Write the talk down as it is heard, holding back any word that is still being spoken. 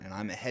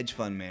I'm a hedge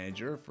fund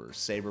manager for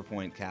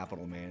SaberPoint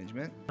Capital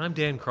Management. I'm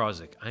Dan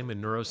Krozik. I'm a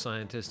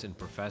neuroscientist and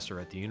professor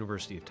at the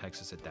University of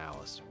Texas at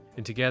Dallas.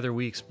 And together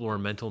we explore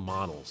mental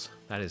models.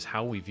 That is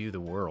how we view the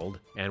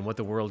world and what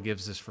the world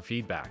gives us for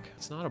feedback.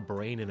 It's not a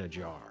brain in a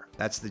jar.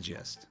 That's the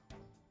gist.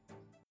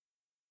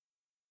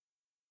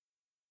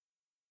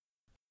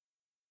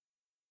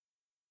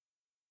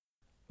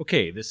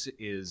 Okay, this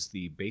is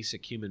the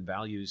Basic Human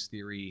Values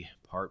Theory,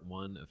 Part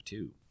 1 of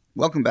 2.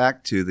 Welcome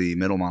back to the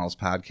Mental Models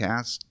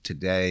Podcast.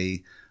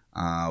 Today,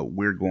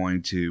 we're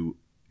going to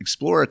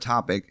explore a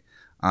topic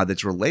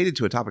that's related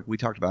to a topic we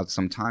talked about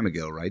some time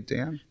ago, right,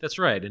 Dan? That's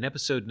right. In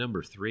episode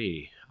number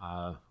 3,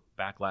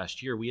 back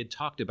last year, we had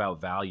talked about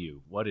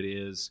value, what it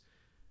is,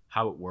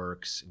 how it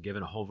works, and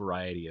given a whole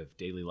variety of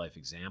daily life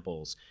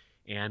examples.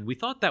 And we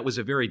thought that was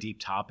a very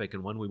deep topic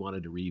and one we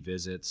wanted to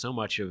revisit. So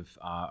much of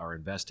our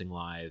investing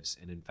lives,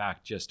 and in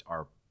fact, just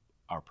our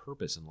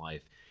purpose in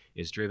life,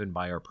 is driven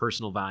by our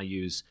personal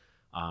values,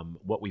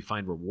 what we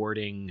find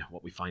rewarding,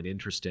 what we find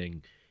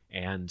interesting.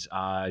 And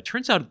it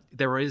turns out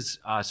there is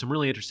some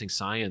really interesting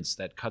science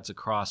that cuts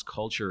across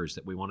cultures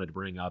that we wanted to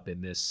bring up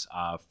in this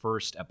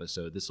first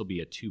episode. This will be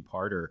a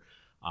two-parter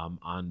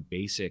on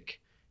basic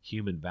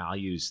human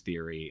values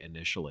theory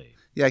initially.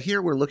 Yeah,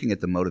 here we're looking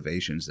at the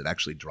motivations that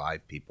actually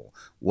drive people,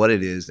 what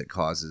it is that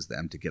causes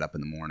them to get up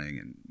in the morning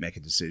and make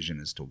a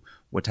decision as to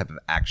what type of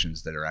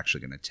actions that are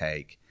actually going to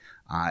take.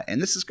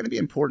 And this is going to be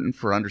important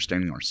for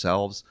understanding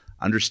ourselves,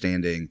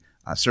 understanding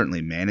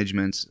certainly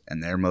managements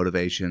and their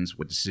motivations,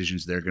 what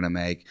decisions they're going to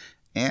make,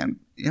 and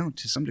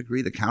to some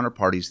degree the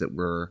counterparties that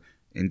we're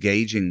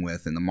engaging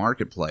with in the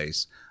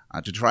marketplace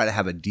to try to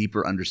have a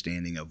deeper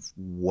understanding of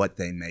what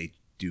they may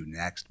do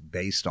next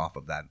based off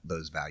of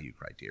those value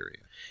criteria.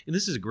 And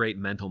this is a great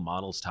mental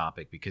models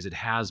topic because it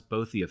has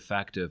both the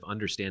effect of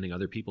understanding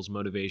other people's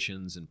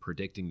motivations and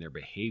predicting their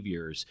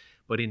behaviors,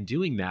 but in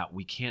doing that,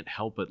 we can't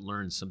help but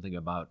learn something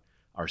about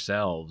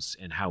ourselves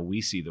and how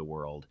we see the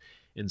world.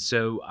 And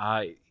so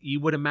you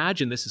would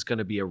imagine this is going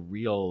to be a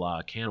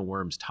real can of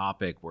worms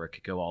topic where it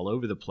could go all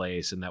over the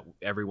place and that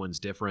everyone's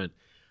different.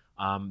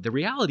 The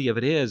reality of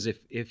it is,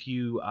 if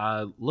you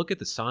look at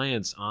the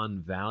science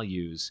on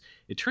values,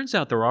 it turns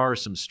out there are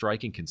some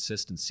striking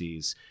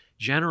consistencies.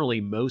 Generally,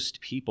 most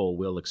people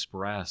will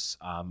express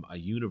a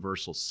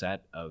universal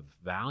set of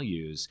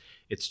values.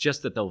 It's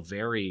just that they'll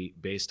vary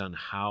based on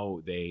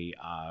how they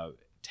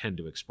tend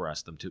to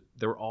express them.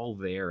 They're all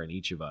there in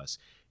each of us.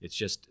 It's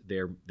just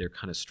they're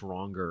kind of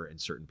stronger in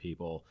certain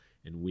people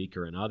and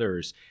weaker in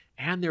others,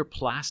 and they're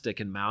plastic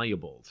and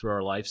malleable through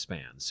our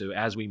lifespan. So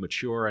as we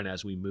mature and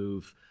as we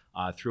move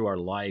through our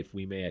life,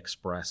 we may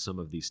express some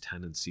of these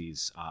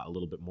tendencies a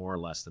little bit more or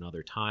less than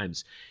other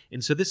times.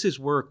 And so this is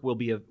work we'll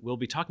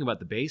be talking about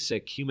the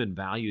basic human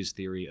values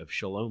theory of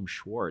Shalom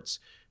Schwartz,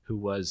 who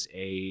was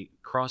a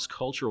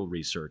cross-cultural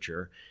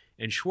researcher.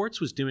 And Schwartz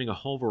was doing a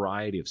whole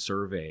variety of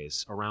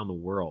surveys around the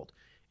world.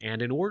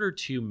 And in order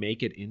to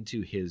make it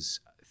into his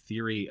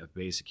theory of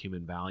basic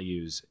human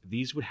values,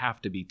 these would have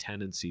to be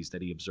tendencies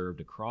that he observed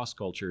across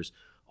cultures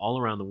all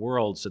around the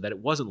world so that it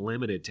wasn't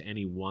limited to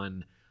any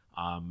one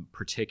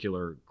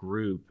particular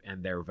group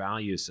and their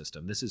value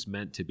system. This is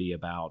meant to be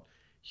about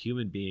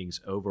human beings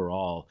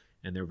overall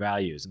and their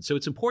values. And so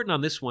it's important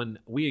on this one.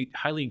 We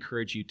highly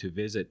encourage you to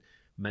visit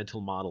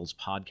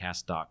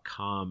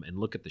mentalmodelspodcast.com and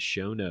look at the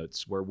show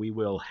notes where we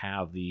will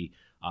have the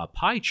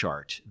pie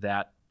chart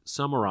that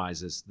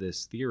summarizes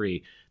this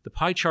theory. The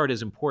pie chart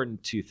is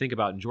important to think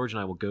about, and George and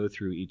I will go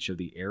through each of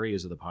the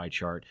areas of the pie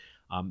chart.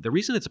 The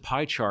reason it's a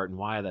pie chart and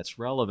why that's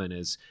relevant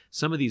is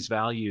some of these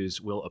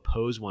values will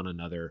oppose one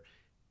another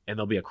and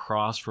they'll be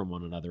across from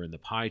one another in the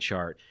pie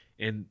chart.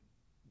 And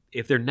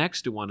if they're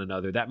next to one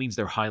another, that means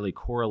they're highly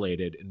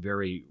correlated and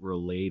very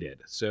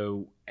related.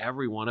 So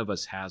every one of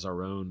us has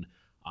our own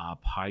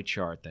pie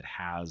chart that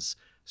has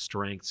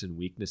strengths and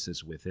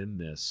weaknesses within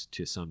this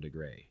to some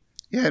degree.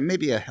 Yeah, it may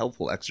be a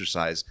helpful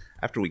exercise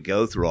after we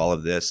go through all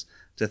of this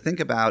to think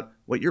about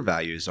what your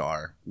values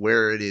are,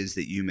 where it is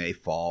that you may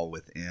fall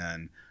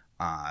within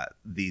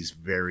these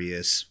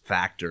various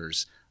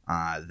factors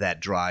that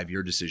drive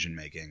your decision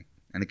making.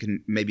 And it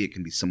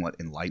can be somewhat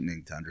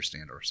enlightening to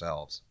understand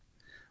ourselves.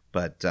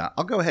 But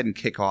I'll go ahead and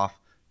kick off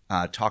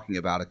talking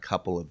about a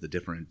couple of the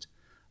different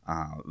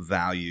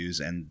values,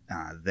 and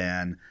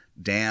then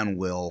Dan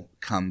will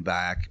come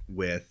back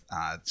with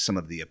some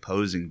of the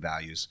opposing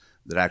values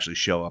that actually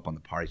show up on the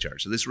pie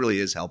chart. So this really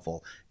is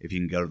helpful if you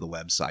can go to the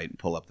website and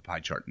pull up the pie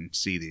chart and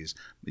see these.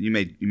 But you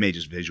may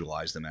just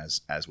visualize them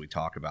as we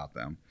talk about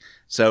them.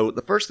 So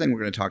the first thing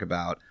we're going to talk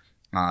about,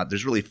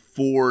 there's really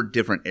 4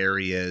 different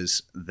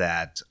areas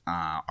that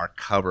are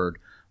covered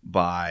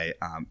by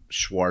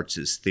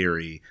Schwartz's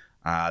theory.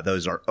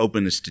 Those are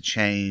openness to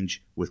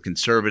change with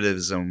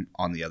conservatism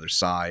on the other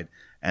side,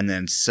 and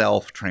then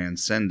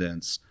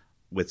self-transcendence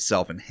with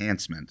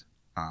self-enhancement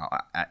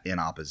in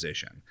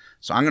opposition.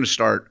 So I'm going to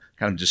start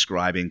kind of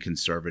describing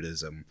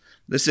conservatism.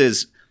 This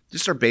is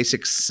just our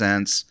basic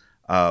sense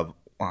of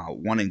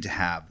wanting to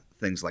have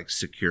things like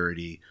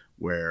security,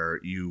 where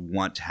you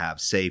want to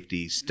have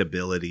safety,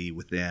 stability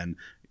within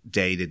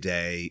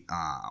day-to-day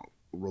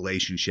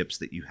relationships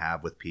that you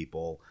have with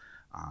people,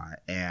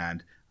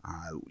 and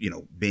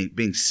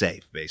being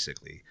safe,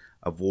 basically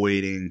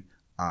avoiding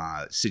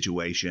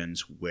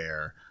situations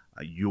where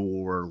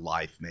your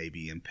life may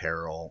be in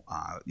peril.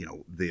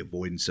 The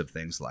avoidance of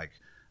things like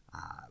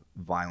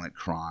violent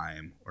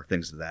crime or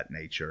things of that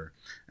nature.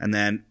 And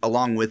then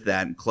along with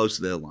that, and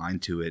closely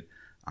aligned to it,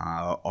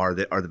 are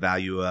the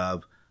value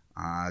of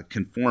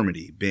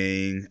conformity,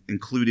 being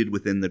included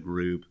within the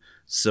group,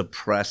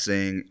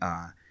 suppressing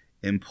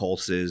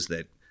impulses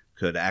that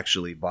could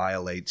actually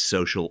violate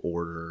social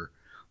order,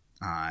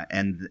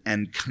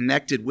 and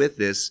connected with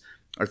this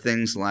are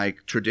things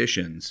like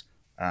traditions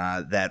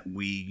that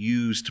we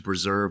use to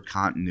preserve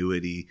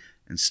continuity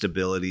and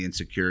stability and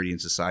security in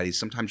society.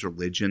 Sometimes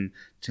religion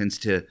tends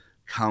to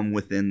come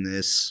within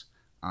this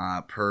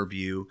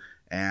purview.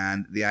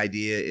 And the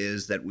idea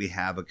is that we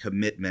have a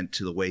commitment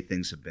to the way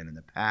things have been in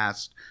the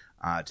past,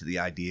 to the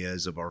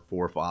ideas of our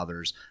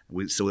forefathers,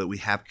 so that we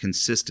have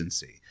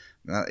consistency.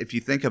 If you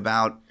think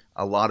about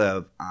a lot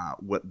of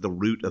what the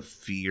root of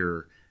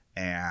fear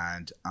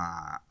and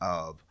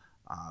of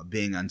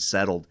being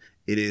unsettled,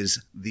 it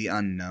is the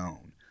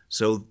unknown.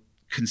 So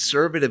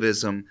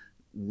conservatism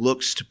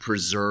looks to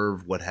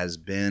preserve what has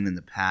been in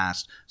the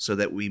past so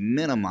that we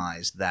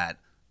minimize that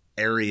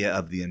area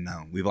of the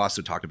unknown. We've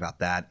also talked about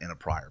that in a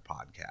prior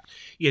podcast.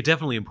 Yeah,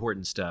 definitely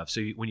important stuff.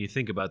 So when you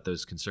think about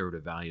those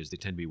conservative values, they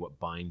tend to be what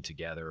bind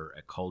together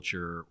a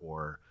culture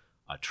or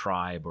a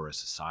tribe or a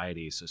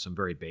society. So some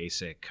very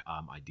basic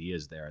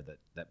ideas there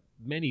that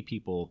many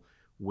people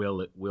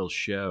will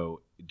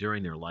show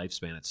during their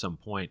lifespan at some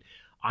point.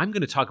 I'm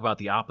going to talk about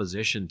the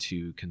opposition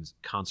to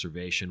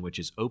conservation, which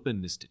is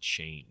openness to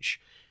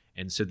change.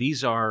 And so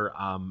these are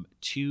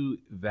two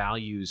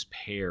values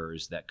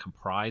pairs that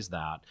comprise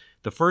that.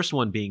 The first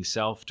one being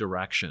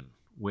self-direction,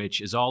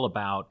 which is all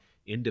about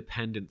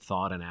independent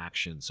thought and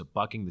action. So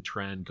bucking the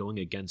trend, going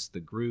against the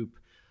group,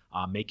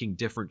 making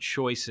different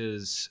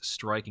choices,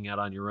 striking out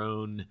on your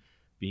own,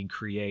 being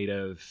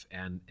creative,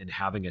 and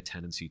having a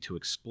tendency to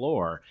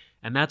explore.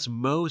 And that's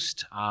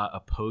most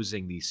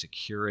opposing the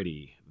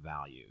security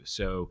value.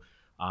 So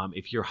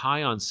if you're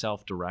high on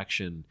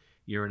self-direction,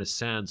 you're in a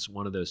sense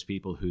one of those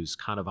people who's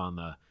kind of on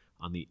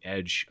the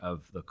edge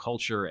of the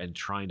culture and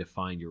trying to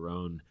find your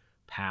own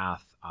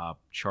path,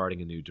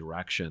 charting a new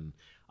direction.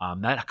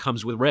 That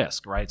comes with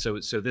risk, right? So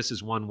this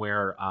is one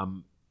where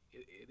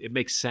it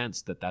makes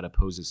sense that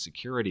opposes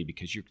security,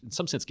 because you're in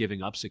some sense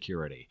giving up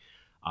security.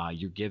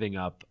 You're giving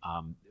up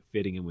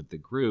fitting in with the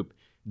group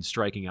and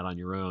striking out on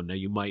your own. Now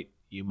you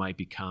might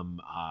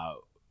become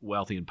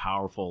wealthy and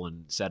powerful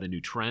and set a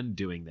new trend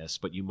doing this,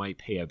 but you might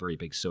pay a very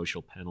big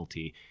social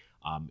penalty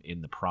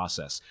in the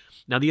process.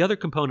 Now, the other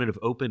component of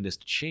openness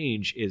to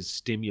change is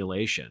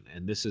stimulation,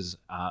 and this is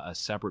a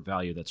separate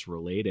value that's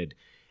related,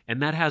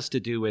 and that has to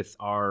do with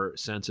our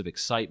sense of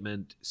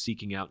excitement,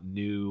 seeking out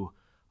new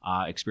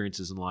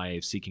experiences in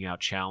life, seeking out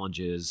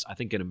challenges. I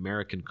think in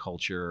American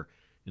culture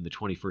in the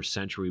 21st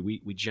century,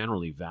 we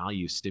generally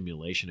value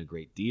stimulation a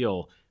great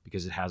deal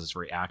because it has this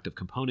very active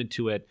component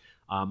to it.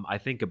 I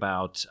think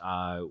about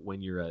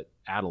when you're an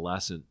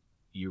adolescent,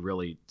 you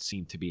really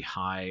seem to be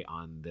high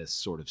on this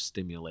sort of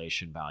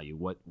stimulation value,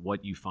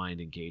 what you find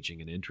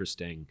engaging and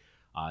interesting,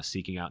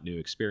 seeking out new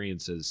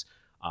experiences,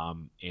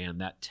 and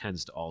that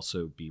tends to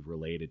also be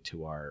related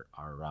to our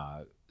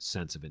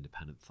sense of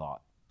independent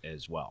thought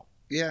as well.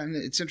 Yeah, and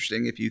it's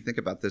interesting if you think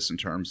about this in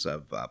terms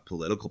of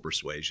political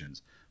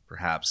persuasions.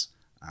 Perhaps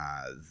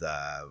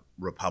the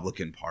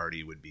Republican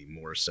Party would be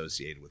more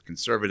associated with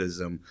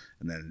conservatism,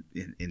 and then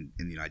in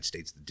the United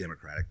States, the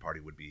Democratic Party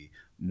would be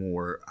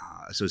more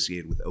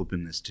associated with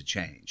openness to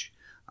change.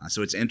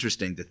 So it's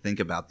interesting to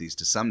think about these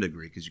to some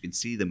degree, because you can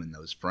see them in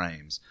those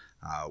frames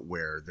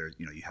where there,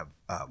 you have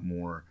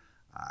more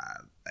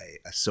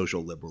a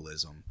social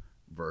liberalism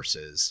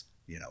versus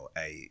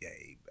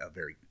a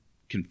very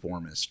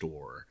conformist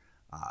or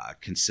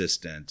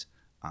consistent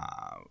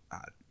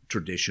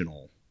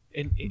traditional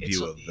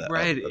view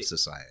of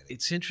society.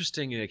 It's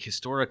interesting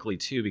historically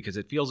too, because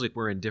it feels like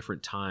we're in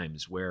different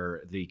times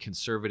where the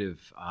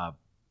conservative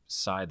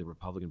side, the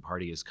Republican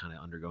Party, is kind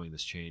of undergoing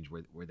this change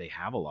where they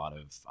have a lot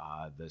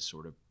of the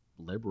sort of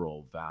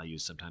liberal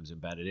values sometimes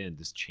embedded in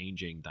this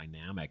changing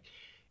dynamic.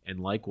 And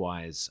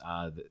likewise,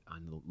 on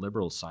the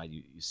liberal side,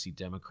 you see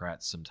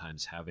Democrats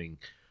sometimes having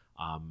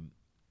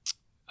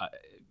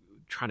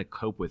trying to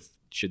cope with,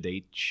 should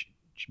they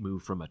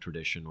move from a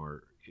tradition,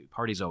 or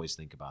parties always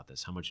think about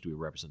this. How much do we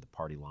represent the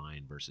party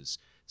line versus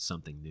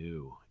something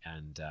new?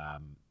 And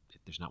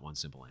there's not one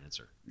simple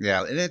answer.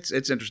 Yeah, and it's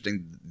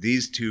interesting.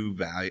 These two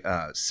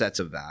sets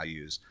of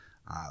values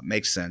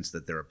make sense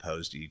that they're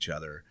opposed to each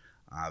other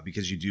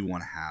because you do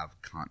want to have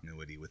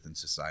continuity within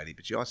society,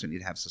 but you also need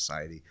to have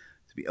society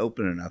to be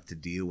open enough to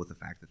deal with the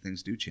fact that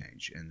things do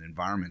change and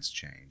environments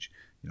change.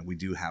 We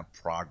do have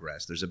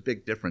progress. There's a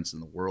big difference in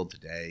the world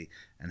today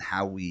and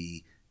how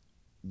we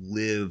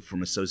live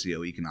from a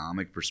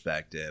socioeconomic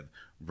perspective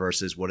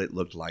versus what it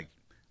looked like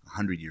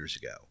 100 years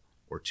ago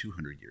or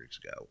 200 years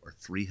ago or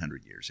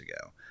 300 years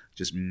ago.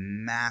 Just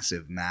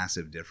massive,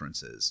 massive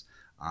differences.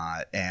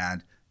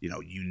 And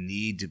you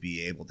need to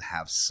be able to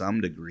have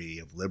some degree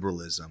of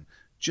liberalism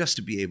just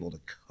to be able to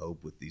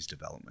cope with these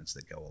developments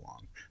that go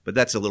along. But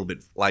that's a little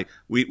bit like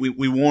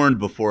we warned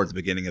before at the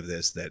beginning of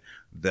this that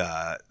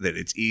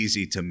it's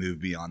easy to move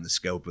beyond the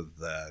scope of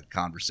the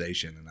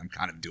conversation, and I'm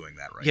kind of doing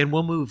that right now. And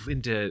we'll move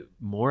into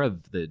more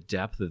of the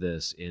depth of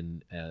this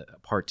in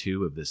part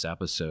 2 of this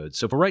episode.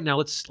 So for right now,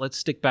 let's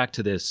stick back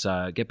to this,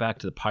 get back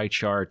to the pie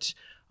chart.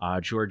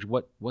 George,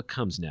 what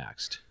comes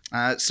next?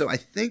 So I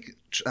think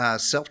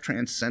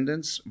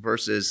self-transcendence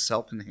versus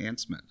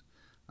self-enhancement.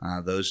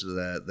 Those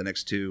are the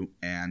next two.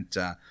 And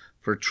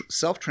for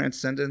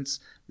self-transcendence,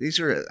 these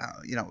are,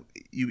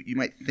 you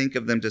might think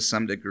of them to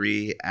some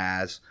degree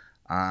as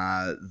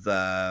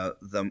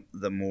the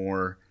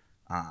more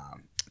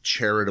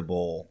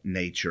charitable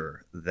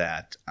nature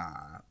that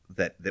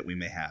we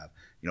may have.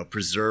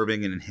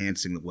 Preserving and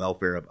enhancing the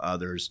welfare of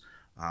others,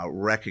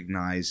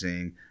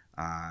 recognizing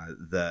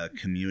the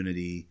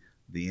community,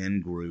 the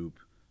in-group,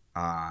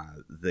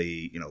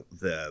 the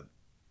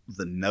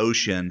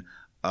notion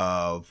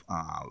of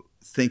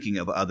thinking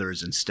of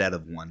others instead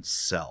of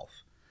oneself.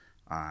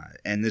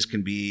 And this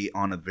can be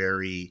on a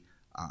very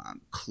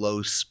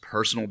close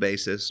personal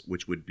basis,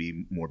 which would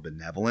be more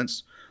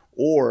benevolence.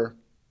 Or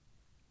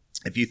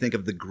if you think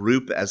of the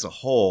group as a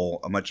whole,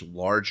 a much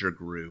larger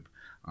group,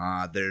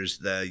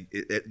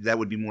 that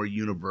would be more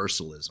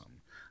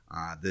universalism.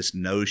 This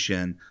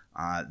notion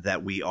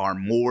that we are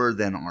more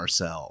than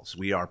ourselves.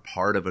 We are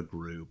part of a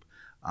group,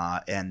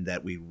 and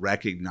that we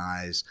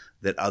recognize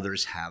that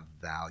others have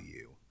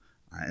value.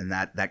 And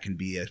that can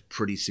be a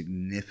pretty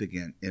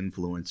significant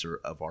influencer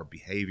of our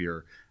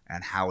behavior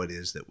and how it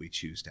is that we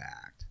choose to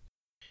act.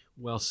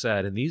 Well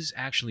said. And these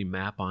actually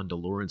map onto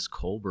Lawrence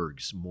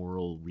Kohlberg's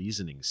moral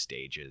reasoning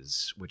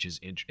stages, which is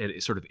a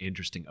sort of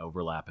interesting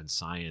overlap in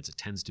science. It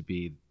tends to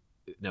be,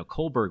 now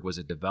Kohlberg was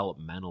a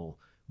developmental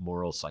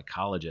moral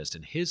psychologist,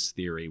 and his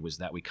theory was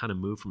that we kind of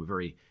move from a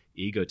very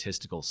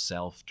egotistical,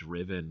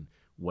 self-driven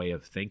way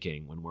of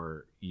thinking when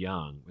we're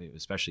young,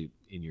 especially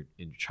in your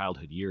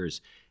childhood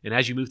years. And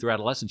as you move through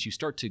adolescence, you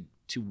start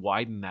to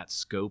widen that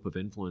scope of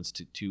influence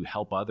to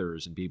help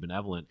others and be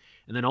benevolent.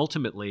 And then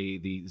ultimately,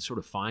 the sort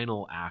of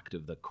final act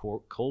of the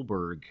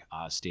Kohlberg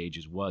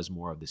stages was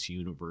more of this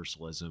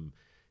universalism,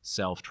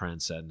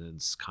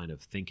 self-transcendence, kind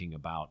of thinking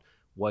about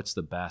what's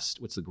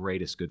the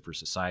greatest good for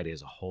society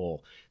as a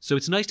whole. So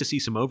it's nice to see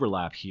some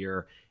overlap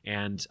here.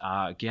 And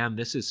again,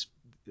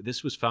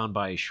 this was found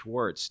by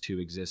Schwartz to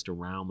exist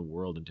around the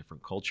world in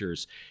different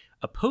cultures,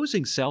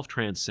 opposing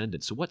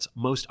self-transcendence. So what's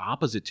most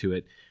opposite to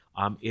it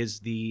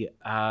is the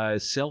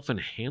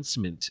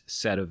self-enhancement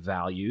set of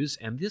values.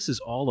 And this is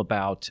all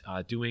about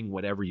doing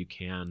whatever you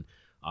can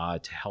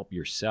to help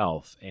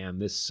yourself.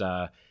 And this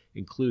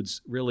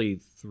includes really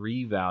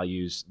 3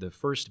 values, the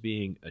first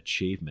being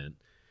achievement.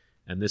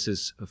 And this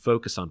is a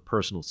focus on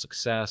personal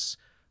success,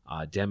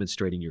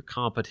 demonstrating your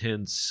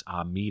competence,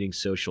 meeting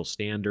social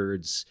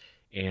standards.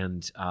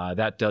 And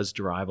that does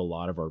drive a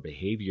lot of our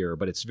behavior,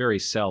 but it's very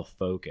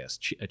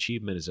self-focused.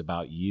 Achievement is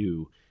about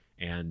you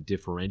and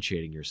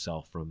differentiating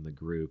yourself from the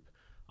group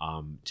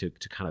to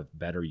kind of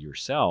better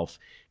yourself.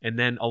 And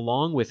then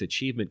along with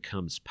achievement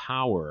comes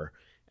power.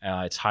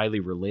 It's highly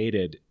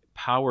related.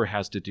 Power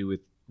has to do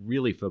with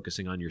really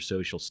focusing on your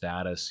social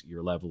status,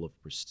 your level of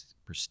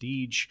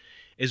prestige,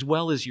 as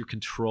well as your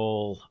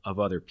control of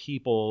other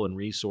people and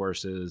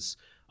resources.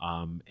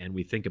 And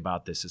we think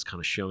about this as kind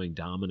of showing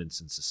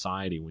dominance in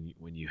society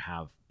when you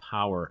have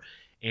power.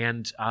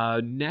 And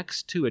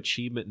next to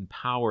achievement and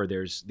power,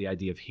 there's the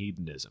idea of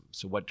hedonism.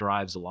 So what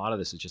drives a lot of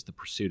this is just the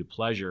pursuit of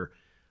pleasure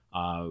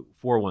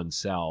for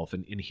oneself.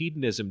 And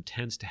hedonism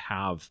tends to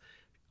have,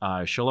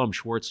 Shalom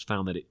Schwartz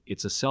found that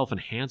it's a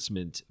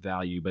self-enhancement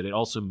value, but it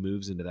also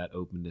moves into that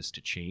openness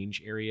to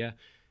change area.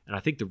 And I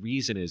think the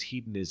reason is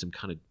hedonism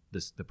kind of,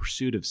 the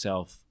pursuit of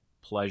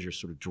self-pleasure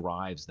sort of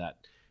drives that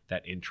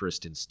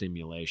interest in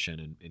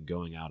stimulation and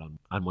going out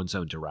on one's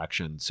own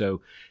direction.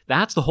 So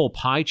that's the whole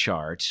pie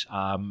chart.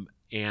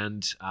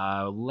 And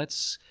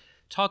let's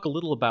talk a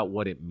little about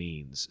what it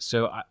means.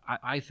 So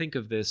I think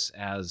of this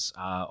as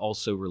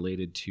also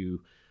related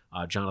to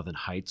Jonathan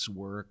Haidt's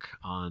work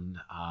on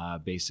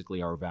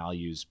basically our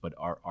values, but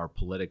our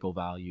political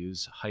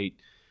values. Haidt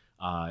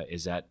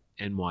is at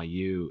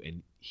NYU,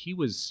 and he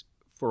was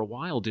for a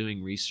while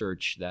doing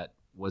research that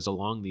was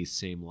along these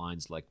same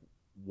lines, like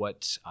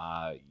what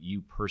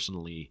you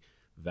personally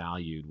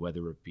valued,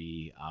 whether it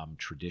be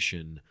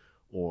tradition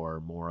or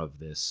more of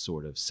this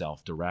sort of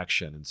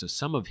self-direction. And so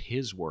some of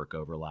his work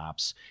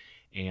overlaps.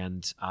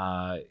 And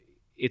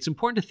it's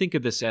important to think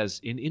of this as,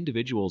 in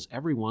individuals,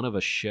 every one of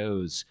us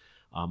shows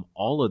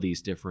all of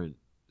these different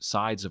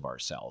sides of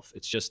ourselves.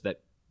 It's just that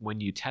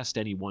when you test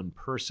any one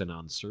person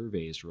on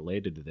surveys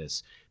related to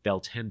this, they'll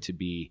tend to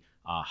be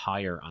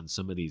higher on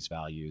some of these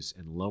values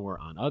and lower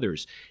on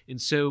others.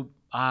 And so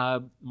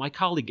my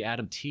colleague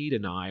Adam Teed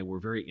and I were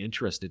very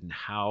interested in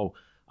how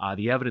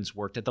the evidence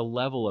worked at the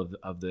level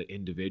of the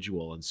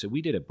individual. And so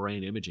we did a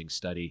brain imaging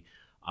study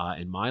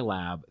in my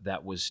lab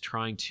that was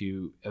trying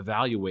to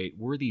evaluate,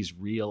 were these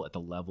real at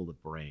the level of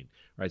the brain,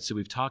 right? So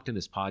we've talked in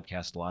this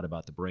podcast a lot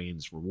about the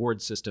brain's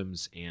reward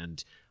systems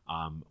and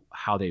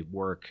how they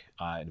work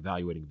in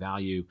evaluating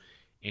value.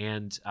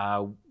 And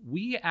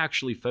we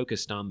actually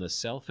focused on the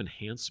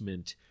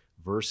self-enhancement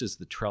versus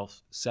the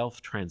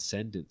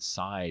self-transcendent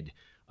side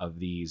of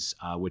these,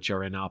 which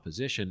are in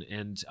opposition.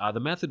 And the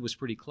method was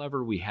pretty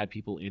clever. We had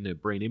people in a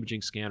brain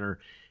imaging scanner,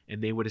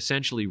 and they would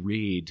essentially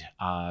read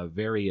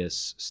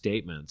various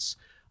statements,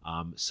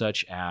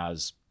 such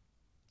as,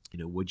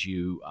 would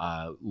you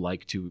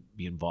like to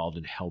be involved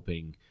in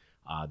helping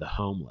the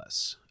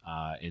homeless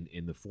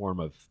in the form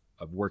of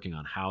working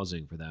on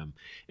housing for them?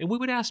 And we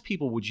would ask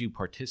people, would you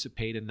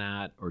participate in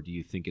that, or do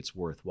you think it's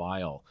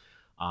worthwhile?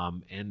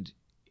 And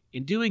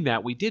in doing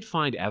that, we did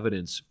find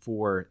evidence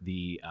for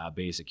the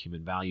basic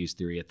human values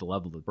theory at the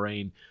level of the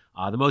brain.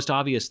 The most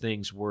obvious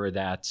things were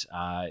that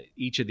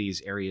each of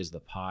these areas of the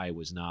pie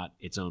was not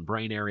its own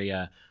brain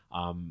area.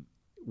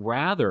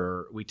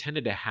 Rather, we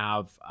tended to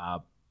have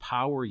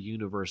power,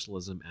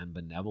 universalism, and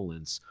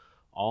benevolence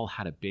all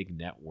had a big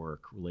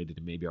network related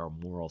to maybe our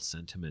moral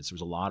sentiments. There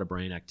was a lot of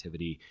brain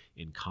activity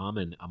in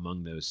common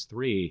among those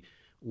three.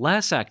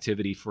 Less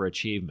activity for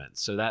achievement.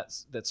 So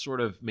that's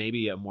sort of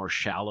maybe a more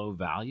shallow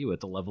value at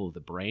the level of the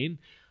brain.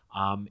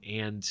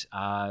 And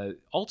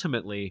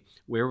ultimately,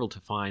 we were able to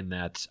find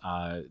that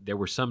there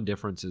were some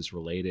differences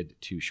related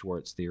to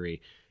Schwartz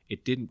theory.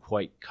 It didn't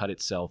quite cut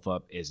itself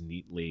up as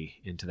neatly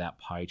into that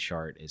pie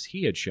chart as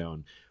he had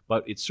shown,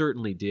 but it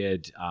certainly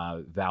did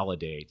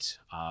validate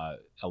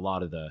a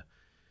lot of the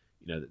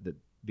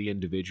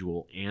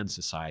individual and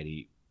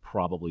society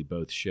probably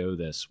both show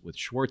this, with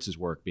Schwartz's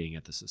work being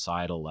at the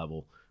societal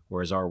level,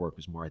 whereas our work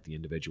was more at the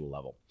individual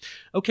level.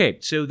 Okay,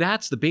 so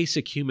that's the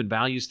basic human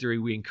values theory.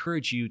 We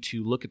encourage you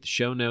to look at the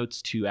show notes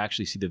to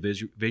actually see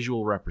the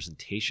visual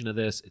representation of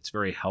this. It's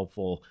very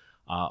helpful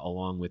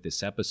along with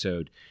this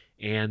episode.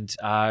 And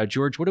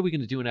George, what are we going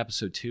to do in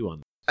episode 2 on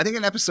this? I think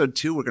in episode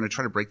 2, we're going to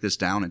try to break this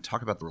down and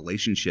talk about the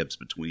relationships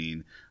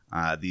between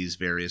these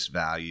various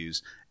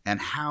values and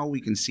how we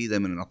can see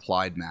them in an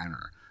applied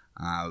manner.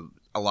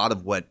 A lot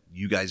of what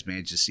you guys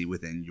managed to see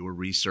within your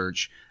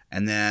research.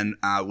 And then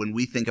when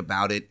we think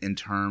about it in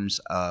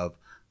terms of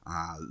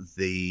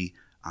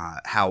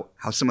how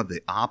some of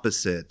the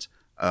opposite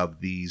of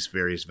these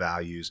various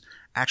values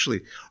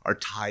actually are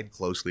tied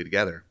closely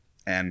together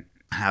and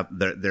have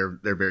their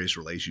various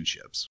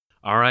relationships.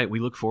 All right, we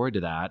look forward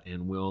to that,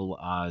 and we'll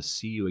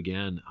see you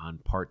again on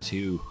part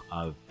 2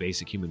 of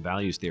Basic Human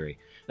Values Theory.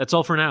 That's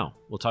all for now.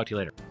 We'll talk to you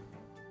later.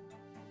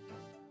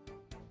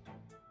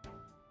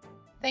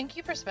 Thank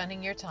you for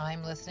spending your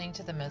time listening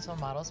to the Mental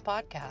Models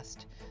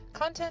podcast.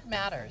 Content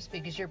matters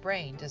because your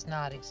brain does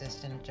not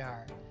exist in a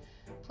jar.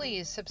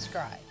 Please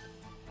subscribe.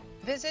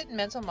 Visit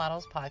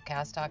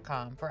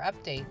mentalmodelspodcast.com for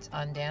updates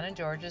on Dan and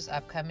George's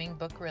upcoming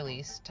book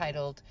release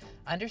titled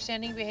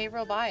Understanding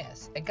Behavioral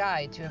Bias, A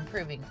Guide to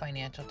Improving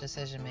Financial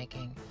Decision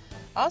Making.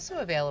 Also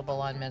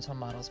available on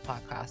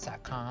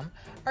mentalmodelspodcast.com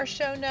are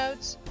show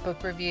notes,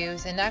 book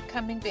reviews, and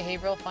upcoming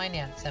behavioral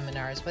finance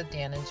seminars with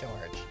Dan and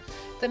George.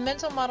 The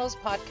Mental Models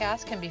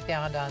podcast can be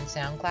found on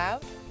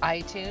SoundCloud,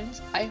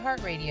 iTunes,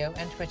 iHeartRadio,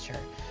 and Twitcher.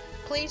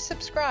 Please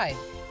subscribe,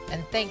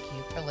 and thank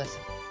you for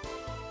listening.